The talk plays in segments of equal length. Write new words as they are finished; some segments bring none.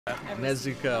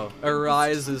Nezuko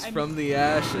arises from the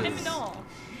ashes.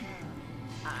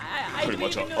 Pretty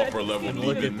much an upper level.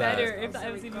 Look at that. If I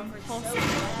was even possible.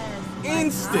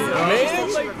 Instant, man!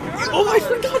 Oh, I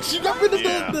forgot she got rid of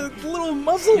the little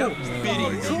muzzle.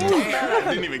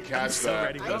 Didn't even catch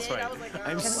that.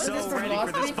 I'm so ready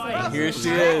for this fight. Here she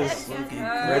is,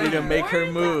 ready to make her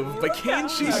move. But can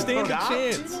she stand a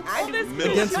chance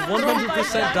against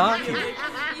 100% Daki?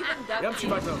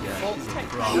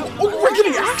 Oh, we're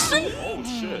getting action? Oh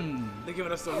shit! They're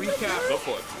giving us a recap. Go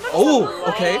for it. Oh,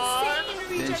 okay.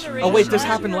 Oh wait, this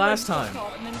happened last time,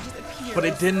 but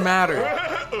it didn't matter.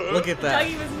 Look at that.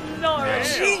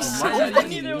 Jesus!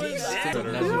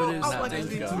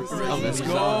 Let's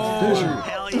go. I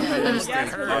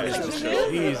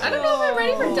don't know if I'm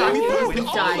ready for Daki to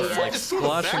die yet.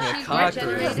 Squashing a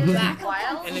cockroach.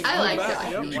 I like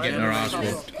Daki. You're getting her ass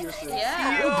whooped.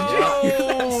 Yeah.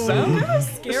 That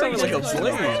sounds like a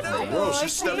blade. Bro, she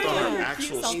stepped on her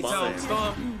actual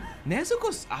spine.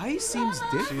 Nezuko's eye seems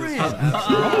different.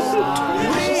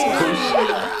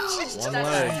 One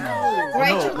leg.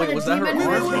 Oh, no, wait, was that her arm?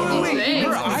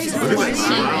 Her eyes are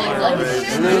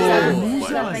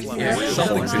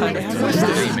Something's kind of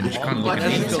Demon just kind of looking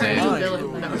at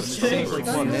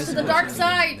The dark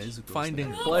side.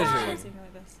 finding pleasure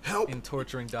in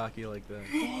torturing Daki like that.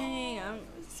 Dang, I'm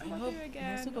so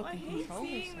again. I hate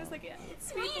seeing this. Like,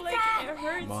 it's like it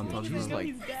hurts. Montage's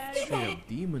like straight up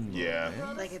demon. Yeah.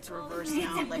 Like it's reversed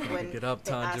now. Like when Get up,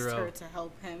 they asked Tanjiro. her to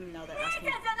help him, now they're asking.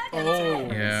 Oh.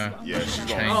 Yeah. Yeah, she's going.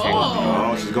 Changing.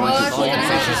 Oh, she's going to. What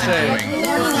did she say? Doing. See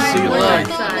you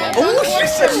later. Oh, she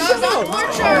said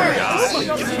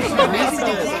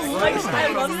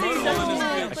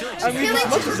I mean, as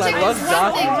much as I love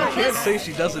Daki, you can't say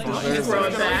she doesn't deserve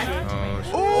it.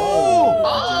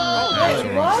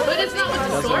 But it's not with the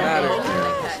Doesn't sword. matter.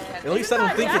 At least I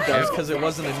don't think it does, because it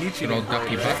wasn't a Nietzsche. Good old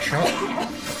Ducky butt shot.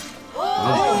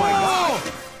 Oh my god!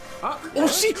 Oh,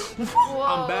 she.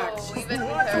 I'm back. What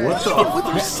the? With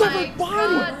her severed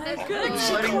body.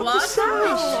 She blood.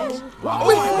 How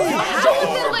is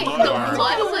it like the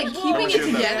blood is like keeping it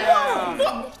together? Oh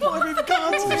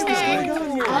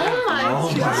my god!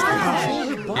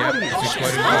 Yeah, it's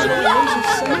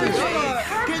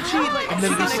And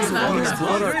then this is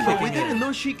blood are We kicking didn't in.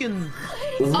 know she can.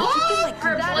 Oh,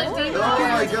 her blood demon. Oh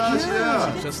my gosh,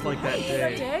 yeah. Just like that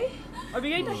day. Are we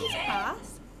going to his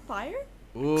past? Fire?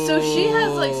 Ooh, So she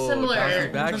has like similar Daki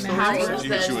backstory. powers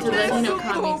then to the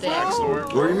Kami thing.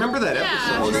 Well, remember that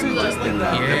episode?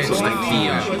 Yeah, it's like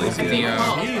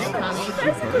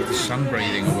the sun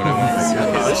breathing or whatever.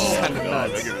 This is kind of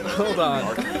nuts. Hold on.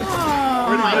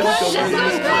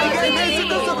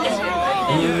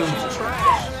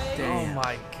 Oh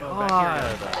my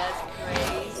God.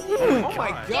 Oh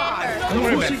my god! Don't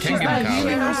worry about Tengen,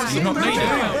 Carlie. You're not needed.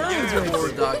 Oh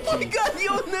my god,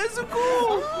 yo, Nezuko!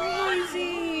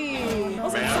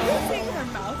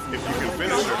 If you can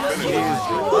finish her, finish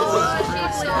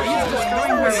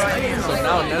So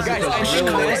now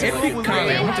Nezuko's really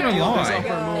Carlie, I'm not gonna lie.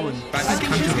 But I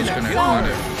think Tanjiro's gonna kind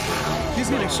of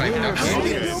save it up.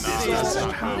 Nezuko's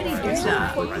kind of.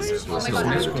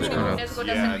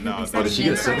 Yeah, no. Oh, did she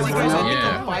get a second one?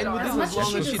 Yeah. Fine with this as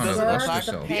long as she Kind of doesn't lost hurt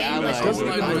herself.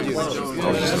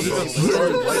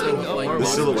 The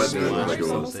silhouette there looked like it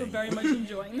was. Also very much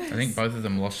enjoying this. I think both of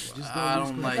them lost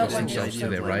themselves to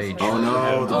their rage. Oh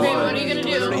no, the Okay, what blood. are you gonna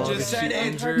do?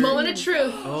 Moment of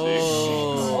truth.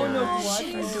 Oh. No, what?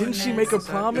 Didn't she make a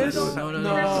promise? No,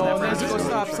 Nezuko,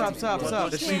 stop.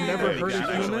 That she never hurt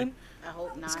a human? I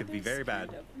hope not. This could be very bad.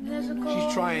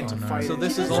 She's Trying to fight. So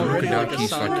this is already like a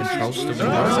Daki's like sign. controls the Oh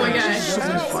my world.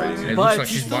 god. It looks like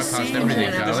she's bypassed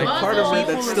everything, There's a Carlie. part of me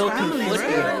that's still conflicted. She's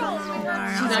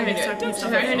not gonna do it. She's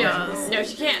not gonna do it. No,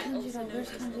 she can't.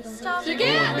 She Or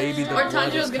can't. maybe the Or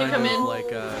blood Tanjiro's is gonna kind come of in. like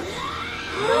yeah,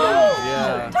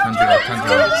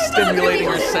 Tanjiro. stimulating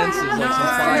her senses like some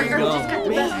fire Just got gum. the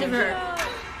best of her.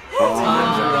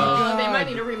 Tanjiro They might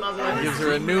need to remother her. gives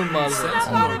her a new muzzle.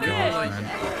 Oh my god, man.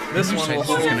 This You one said will this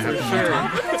was hold gonna for happen sure. one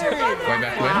time. Way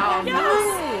back when?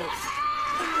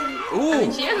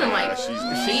 Ooh, She doesn't like That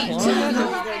cheat. was their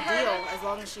deal, as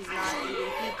long as she's not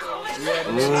eating people.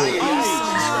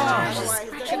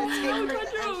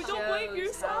 Don't blame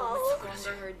yourself.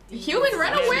 Human,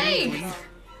 run away!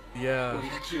 yeah.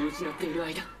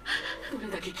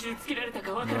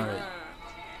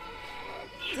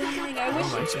 Dang, I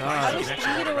wish God.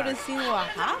 Vegeta would have seen what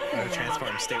happened.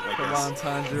 transform state like Come on, Oh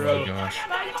Tanjiro. gosh.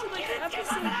 Back to like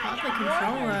episode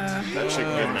That chick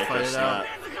did make her snap.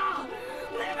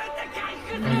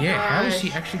 Oh yeah, how is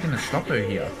he actually gonna stop her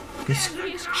here? She's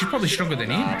probably stronger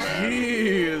than him.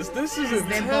 Jeez, this is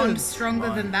Their bond intense. stronger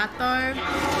than that though?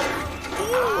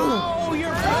 Oh, you're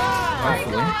back.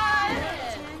 Hopefully.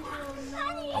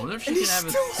 I wonder if she can have a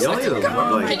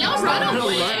Can y'all run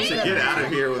away? Get out of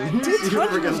here with you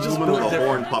freaking woman with a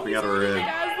horn popping out of her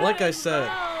head. Like I said,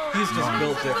 he's just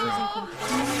built different.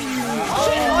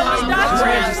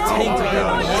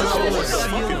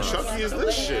 Fucking Chucky is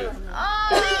this shit?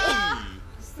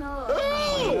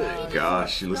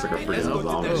 Gosh, she looks like a freaking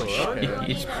zombie.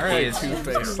 Alright,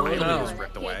 Two-Face, lay down.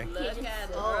 Ripped away.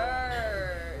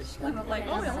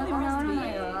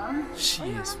 She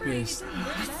is pissed.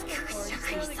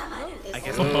 I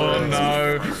guess. Oh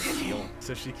no.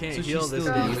 So she can't So heal she's this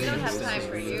still thing. doing We don't have time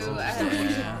for you.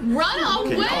 Can Run y'all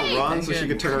away! run so she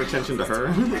can turn her attention to her?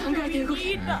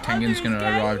 Tengen's gonna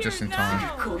arrive just in time.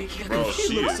 Bro,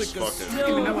 she is fucking.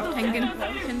 You know what Tengen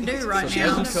can do right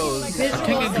now. Nezuko's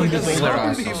Tengen can just pull their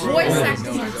ass off. Voice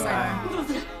acting. Sorry.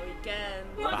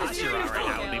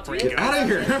 Get out of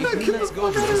here! Let's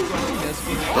go.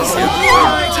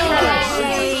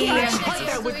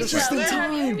 Just in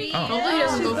time. Hopefully he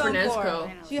doesn't go for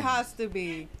Nezuko. She has to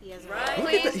be.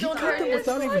 Please don't hurt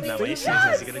Nezuko. No way, is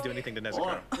he gonna do anything to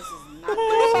Nezuko?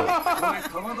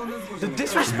 The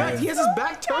disrespect. He has his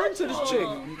back turned to this chick.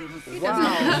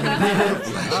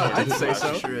 I'd say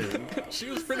so. She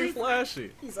was pretty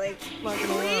flashy. He's like,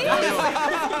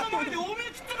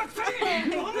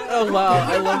 Oh wow,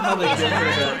 I love how they give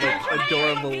her that like,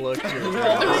 adorable look here.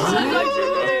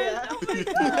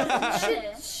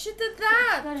 Shit did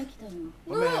that.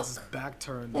 My man's his back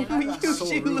turned.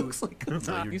 She looks like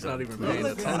he's not even paying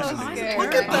attention.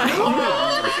 Look at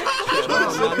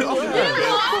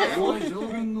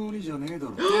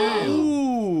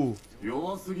Ooh.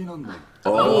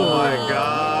 Oh my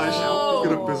gosh, he's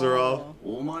gonna piss her off.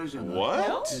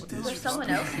 What? There's someone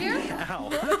else here?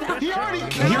 He already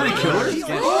killed her?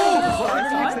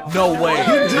 No way.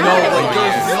 No way.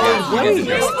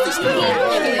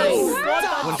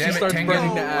 When she Damn it, starts Tengen.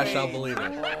 burning to ash, I'll believe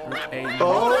it.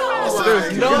 Oh,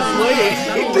 There's no way.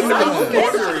 it didn't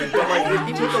even but like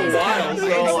it took a while,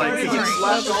 so like he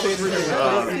slapped all over his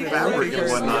fabric and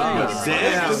whatnot. But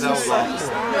damn, that was awesome.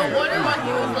 No wonder why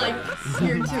he was like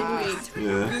here 2 weeks.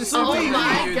 Yeah. Oh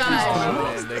my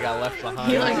god. And they got left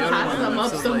behind. He like passed them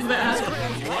up so fast.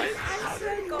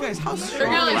 Guys, how They're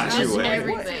gonna like miss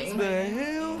everything. the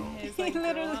hell? He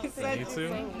literally said. Me too.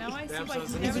 Now I see why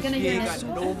Is he gonna he get ain't this?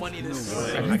 got no money to I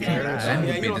think Zen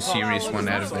would be the serious one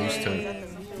out of these two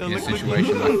in a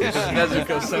situation like this.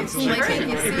 Nezuko senses Like it. taking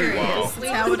it serious.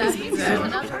 That's how it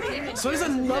is. So he's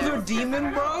another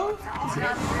demon, bro?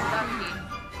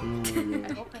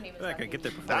 They're not gonna get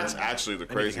there before. That's actually the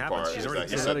crazy happens. part. She's Is already that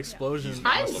he That said, explosion.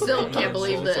 I still can't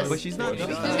believe But this. she's not. He's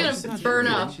gonna burn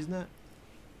up. She's not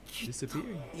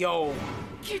disappearing. Yo.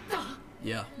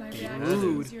 Yeah.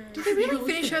 Rude. Did they really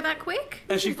finish her that quick?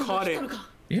 And she caught it.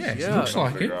 Yeah, it Yeah. looks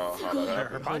like it. figure out how that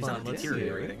happened. Her body's not let's see.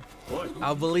 deteriorating.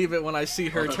 I'll believe it when I see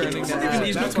her turning to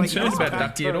He's ash. not concerned about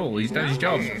Ducky at all. He's done his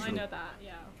job. Oh, I know that,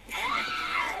 yeah.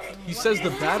 He says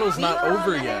the battle's not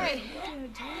over yet.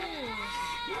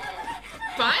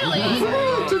 Finally!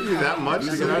 It took you that much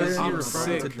to get out of Is he here?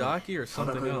 referring to Daki or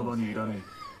something else?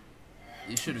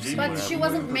 You should have seen but she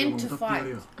wasn't meant to fight.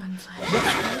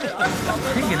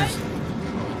 Tengen is...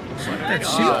 That's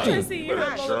I simple. see you Like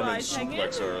have Sherman Lullaby hanging.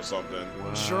 suplex her or something.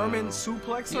 German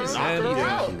suplex her.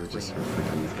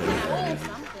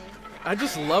 I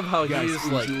just love how he's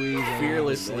like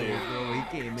fearlessly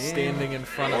standing in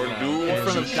front of them. In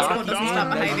front of Daki.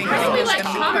 How do we like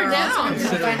calm her down?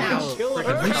 Considering how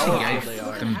At least powerful he they gave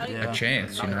are. them a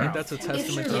chance, you I think know? that's a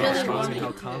testament to how strong and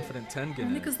how confident Tengen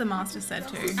is. Because the master said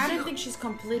to. I don't think she's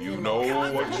completely You know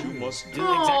what you must do. Exactly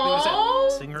what I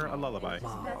said. Sing her a lullaby.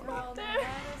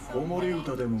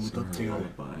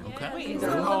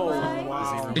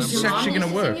 Is this actually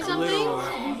gonna work?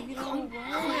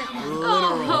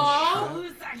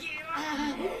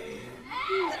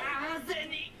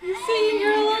 Singing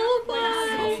her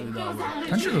lullaby.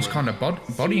 Tanjiro's kind of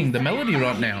bodying the melody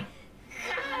right now.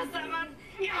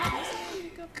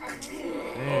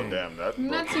 Oh damn, that.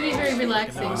 Not to be very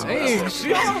relaxing. Hey,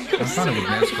 shit! I'm trying to be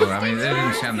Nezuko. I mean, that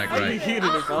didn't sound that I'd be great.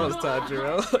 heated if I was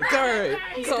Tanjiro. Like, alright,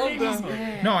 calm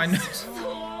down. No, I know.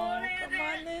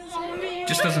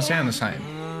 Just doesn't sound the same.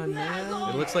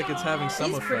 It looks like it's having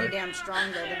some He's pretty effect. damn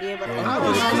strong though to be able to. I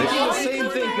was thinking the same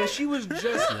thing, because she was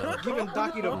just giving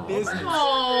Daki the business.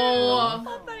 Oh.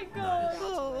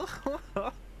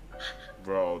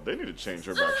 Bro, they need to change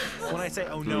her back. When I say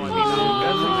oh no, I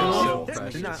mean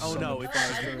That's not oh no. If I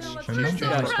was Her number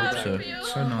just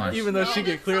looks so nice. Even though she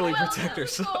could clearly protect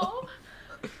herself.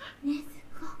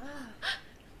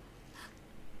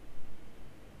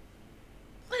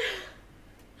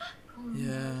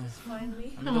 Yeah.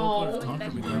 Oh.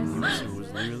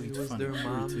 was funny their crew,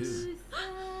 moms. too.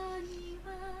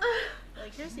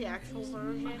 Like, here's the actual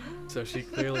version. So she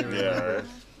clearly remembered.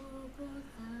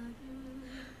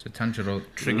 So Tanjiro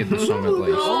triggered the song at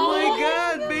least. Oh my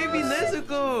god, baby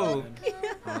Nezuko!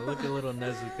 Oh, look at little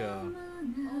Nezuko.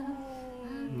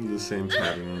 The same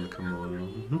pattern on the kimono.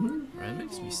 Right, it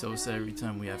makes me so sad every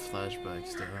time we have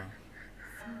flashbacks to her.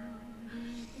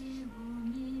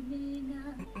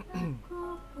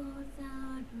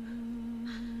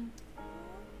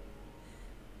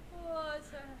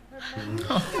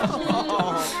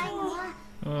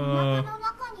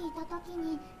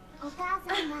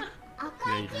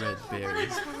 Great red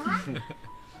berries.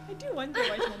 I do wonder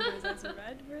why Tumblr's as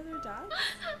red. Were their dads?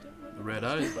 Red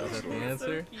eyes. Is that the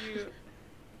answer? So cute.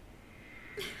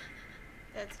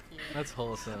 That's cute. That's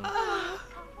wholesome.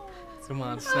 Come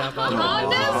on, snap out Oh, of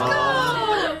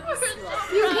let's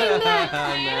go! You came back!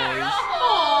 Nice.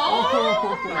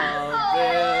 Oh,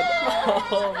 man.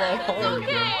 Oh my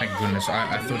god. Thank goodness,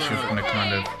 I thought she was gonna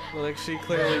kind of Like, she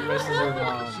clearly misses her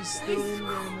mom. She's still in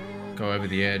there, man. go over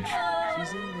the edge.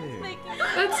 She's in there.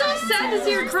 that's so sad to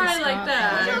see her cry like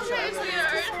that.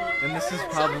 And this is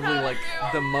probably like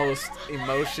the most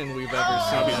emotion we've ever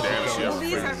seen. Damn, she has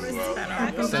These are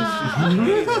friends. Since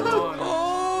she's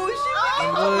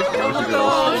Oh,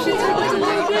 she's really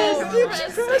like this.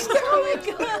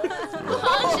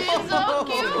 Oh, she's so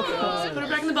cute. Put her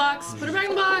back in the box. Put her back in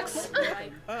the box.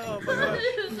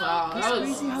 Wow, that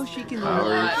was crazy how she can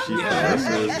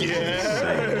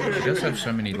She does have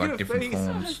so many like different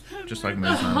forms, just like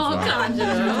Muzan as Oh, well.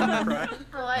 Tanjiro.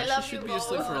 Oh, I love should you be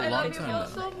asleep for a both. I long love you time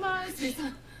both now. so much.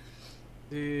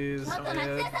 Jeez,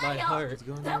 man, my heart. What's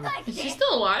going on? Is she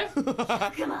still alive?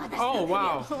 Oh,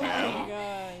 wow. Oh my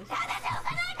gosh.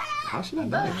 How's she not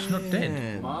dying? She's not dead.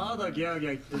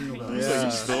 He's like,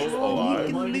 he's still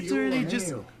alive. Literally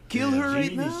just kill her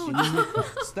right now.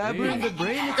 Stab her in the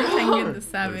brain. Tengen the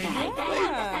Savage.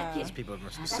 Yeah. These people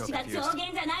must be so confused.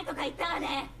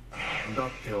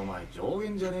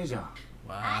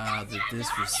 Wow, the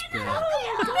disrespect. Oh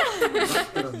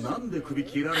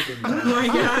my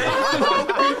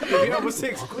god. Number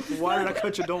 6. Why did I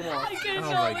cut your dome off? I can Oh go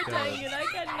my with God. Tengen. I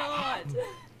cannot.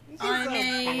 I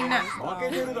mean,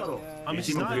 I mean,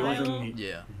 she's not like,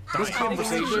 Yeah. This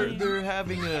conversation, they're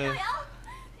having a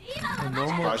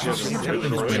normal She has some conversation.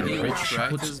 good Wait, training. she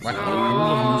puts like all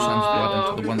of Muzan's blood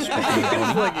into the one spot in the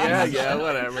body. Like, yeah,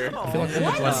 whatever. I feel like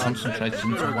all the blood concentrates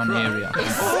into one area.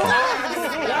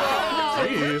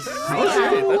 Jeez.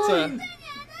 Shit, that's a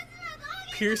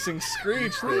piercing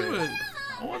screech there.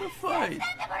 I want to fight.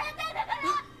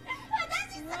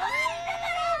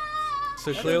 So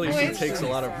clearly she takes a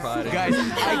lot of pride in Guys, it.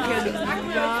 I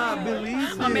cannot believe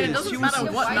this. I mean, it doesn't matter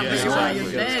what number you are,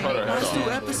 you're dead. First 2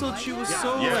 episodes, she was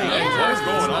so like. What's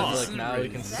going on? Like, now we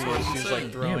can see she's like Yeah,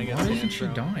 throwing a why isn't she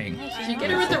tantrum. dying? Did you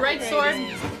get her with the right sword?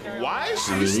 Why is I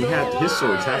she mean, still alive? his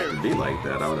swords have to be like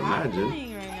that, I would imagine.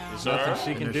 Nothing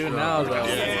she can do now, though.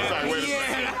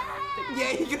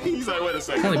 He's like, wait a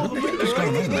second. Carlie, what the heck is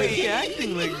going on there?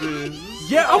 Acting like this.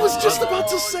 Yeah, I was just about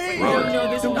to say.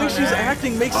 The way she's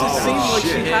acting makes it seem like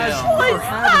she has or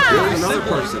had There's another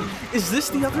person. Is this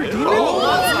the other demon?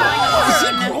 What's going Is he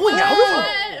growing out of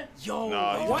her? Yo,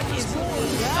 what is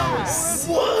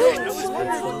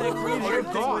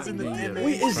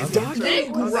Wait, is Doc Did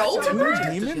it grow?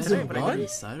 2 demons in one?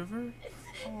 Inside of her?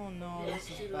 oh no, this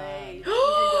is bad.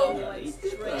 How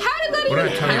did that What did I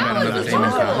even tell you about another demon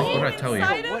power? What did I tell you?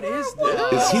 What is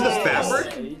this? Is he the fast?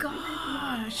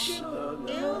 Gosh.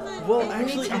 Well,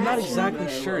 actually, I'm not exactly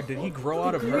sure. Did he grow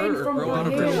out of her or grow out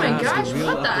of her? Oh my fast? gosh,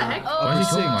 what the heck? Why is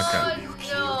he talking like that?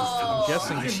 I'm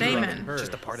guessing he's like Bayman. her.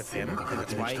 just a part of him.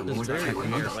 That's why It's very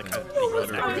weird. like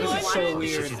So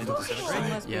weird.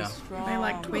 Yeah. They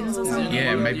like twins or something?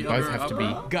 Yeah, maybe both have to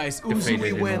be Guys, defeated Uzui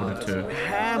in went order to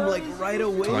ham like right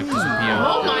away. like disappear.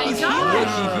 Oh my god!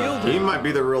 He healed He might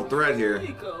be the real threat here.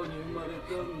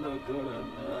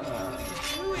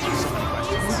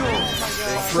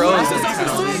 Frozen. Is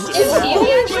he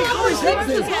actually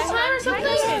this whole time or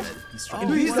something?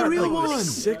 And he's the real one.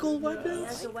 Sickle weapons?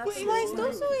 Slice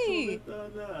Dosui.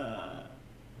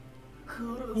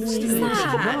 This dude looks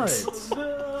nuts.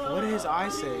 What did his eye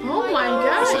say? Oh my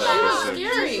gosh, that was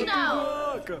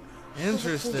scary.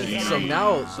 Interesting. So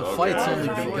now the fight's only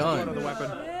begun.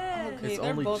 Okay, It's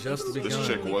they're only both just super This begun.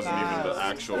 chick wasn't even the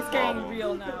actual It's getting problem.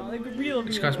 real now, like real.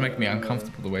 This guy's making me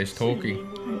uncomfortable the way he's talking.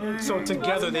 So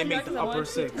together they make the upper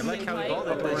 6. I like how he called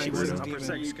it that she was in upper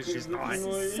 6 because she's not. So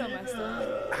messed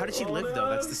up. How did she live though?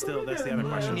 That's the other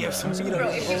question. Yeah, some If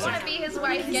you want to be his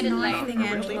wife, get it like.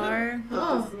 Angelo.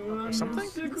 Oh. Or something?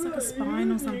 Looks like a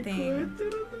spine or something.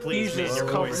 He's just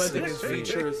complimenting his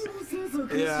features.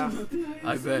 Yeah.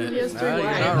 I bet. He has Nah, three you're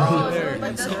legs. not wrong there.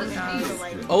 Like, that's his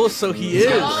speed. Oh, so he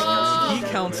is. He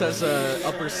counts as a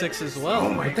upper 6 as well. Oh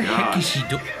my What the heck is she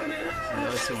doing?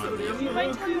 That's the one. You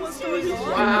might tell me what's going on.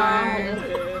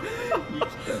 Wow.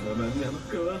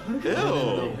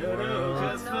 Ew.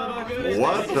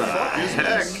 What the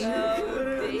heck?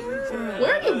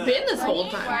 Where have you been this whole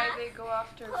time? Why they go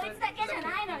after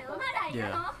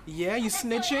Yeah. Yeah, you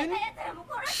snitching?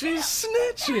 She's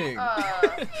snitching.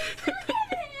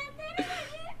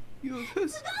 Yo,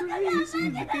 that's crazy.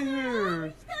 Look at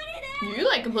her. You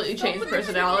like completely changed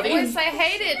personality. Yes, I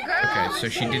hate it, girl. Okay, so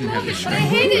she didn't have the I strength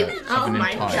hate it. of Oh an my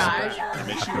entire. gosh. I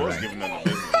mean, she was giving them the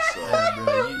business, so.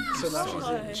 So now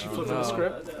she flipping the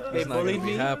script. They He's not gonna bullied be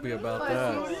me. happy about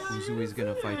that. Uzui's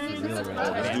gonna fight for real right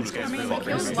now. This dude's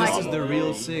fucking This is the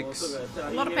real 6. A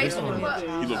lot of patience.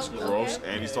 He looks gross,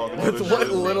 and he's talking about With this what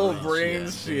shit. little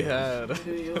brains she had.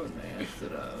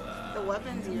 The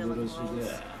weapons here look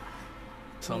gross.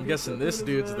 So I'm guessing this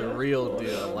dude's the real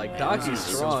deal. Like, Daki's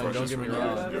strong, don't get me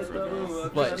wrong.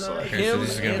 But Okay, so him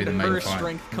this is gonna be the and main her fight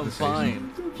strength of the season.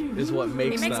 combined is what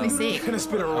makes He makes me them. sick. Gonna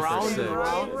spin around and 6.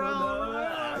 around.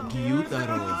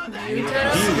 Gyutaro.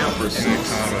 Upper 6.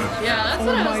 Yeah, that's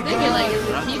what I was thinking. Like,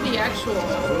 is he the actual?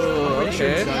 Oh,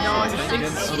 okay.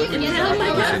 You know,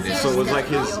 like, So it was like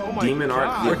his demon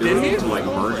art, the Or did ability he? to like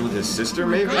merge with his sister,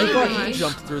 maybe? I thought he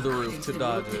jumped through the roof to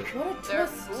dodge it. They're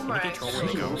boomerangs.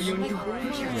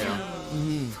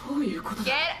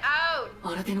 Get out!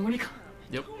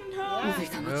 Yep.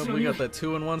 Well, we got that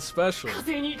 2-in-1 special.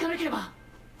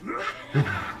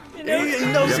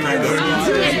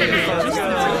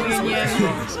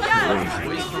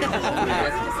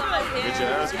 Bitch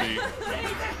ass me.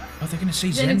 Are they gonna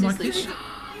see Zen like this? Of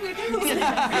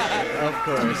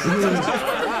course.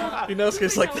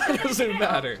 Inosuke's like, that doesn't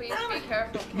matter. Please be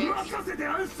careful, kids.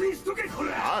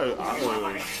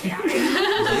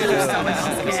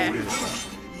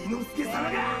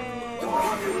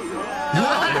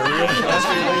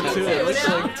 It looks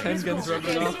like Tengen's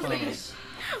rubbing off on him.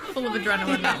 Full of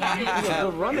adrenaline,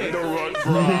 that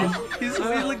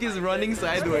one. Look, he's running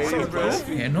sideways, bro.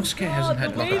 Yeah, Inosuke hasn't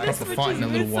had like a proper fight in a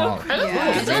little while.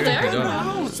 oh, he's still there.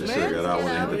 Should've got out when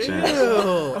he had the chance.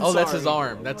 Oh, that's his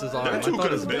arm. That's his arm. I That two thought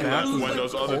could his have been back left was when like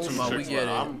those other two Well, we chicks get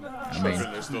were. it. I'm mean,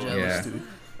 tripping, they're still Yeah,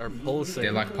 or pulsing.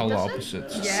 they're like polar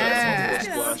opposites. Yeah.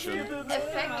 splashing.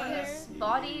 Affect his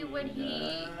body when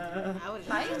he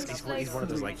fights? He's one of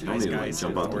those like You don't nice need to like guys.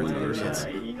 jump out the window or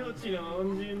something.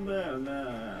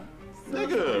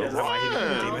 Nigga,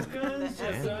 run!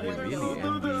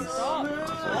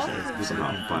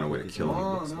 Somehow find a way to kill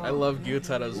him. I love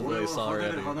Gyutaro's voice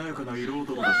already. Oh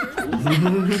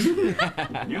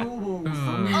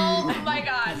my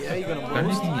god.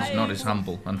 Everything is not as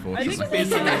humble, unfortunately.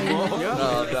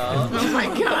 Oh my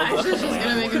gosh, this is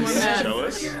gonna make him more mad.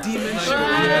 Jealous?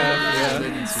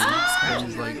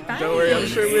 Don't worry, I'm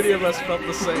sure many of us felt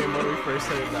the same when we first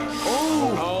heard that.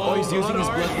 Oh, he's using his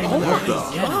blood. What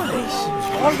the?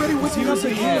 Already with you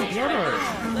again.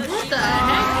 What the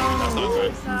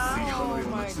heck?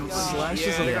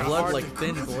 Slashes of blood like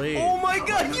thin blade. Oh my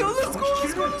god, yo,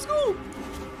 let's go.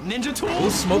 Ninja tools. Oh,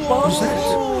 smoke bombs?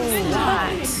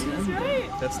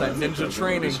 That's that ninja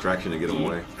training. Distraction to get him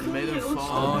away. Made him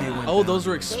fall. Oh, those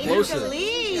were explosive.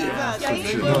 Leave!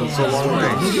 Should've gone so long way.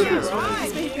 So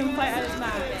he can fight at his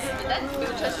match. Then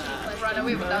we'll just run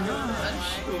away without the punch.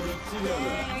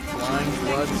 Flying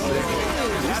blood sick.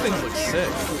 These things look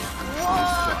sick.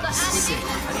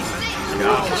 The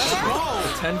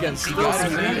Tengen still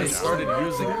hasn't started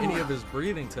using any of his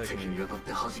breathing technique.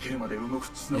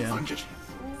 Yeah.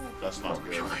 That's not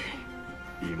good.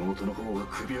 But it looked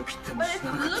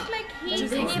like he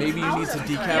Maybe you need to Yeah, it was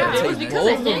decapitate because both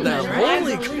I of think them. that's right.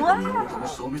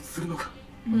 Holy crap!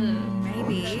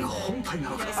 maybe.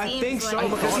 I think so.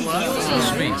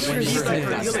 Speech.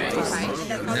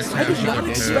 That's how she got her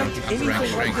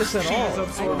rank Like this strength at all.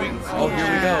 Oh, here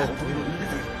we go.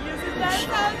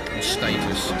 and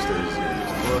status.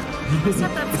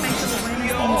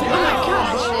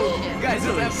 Guys,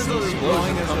 this episode is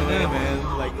blowing us away,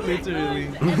 man. Like, literally.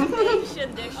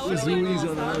 Zui's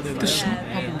on the other The snot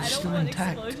bubble is still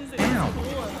intact. Ow.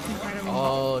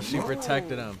 Oh, she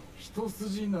protected him.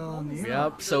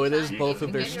 Yep, so it is both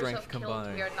of their strength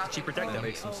combined. She That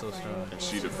makes them so strong. And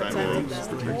she defended him.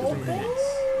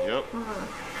 Yep.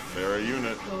 They're a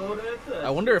unit. I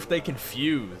wonder if they can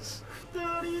fuse.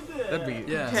 That'd be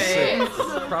Yeah. sick.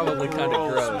 Probably kind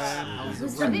of gross.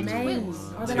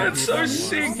 That's so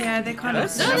sick. Yeah, they kind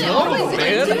of. No, they always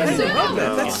man. do. I love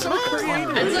that. That's so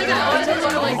creative. It's like I always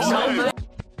want to like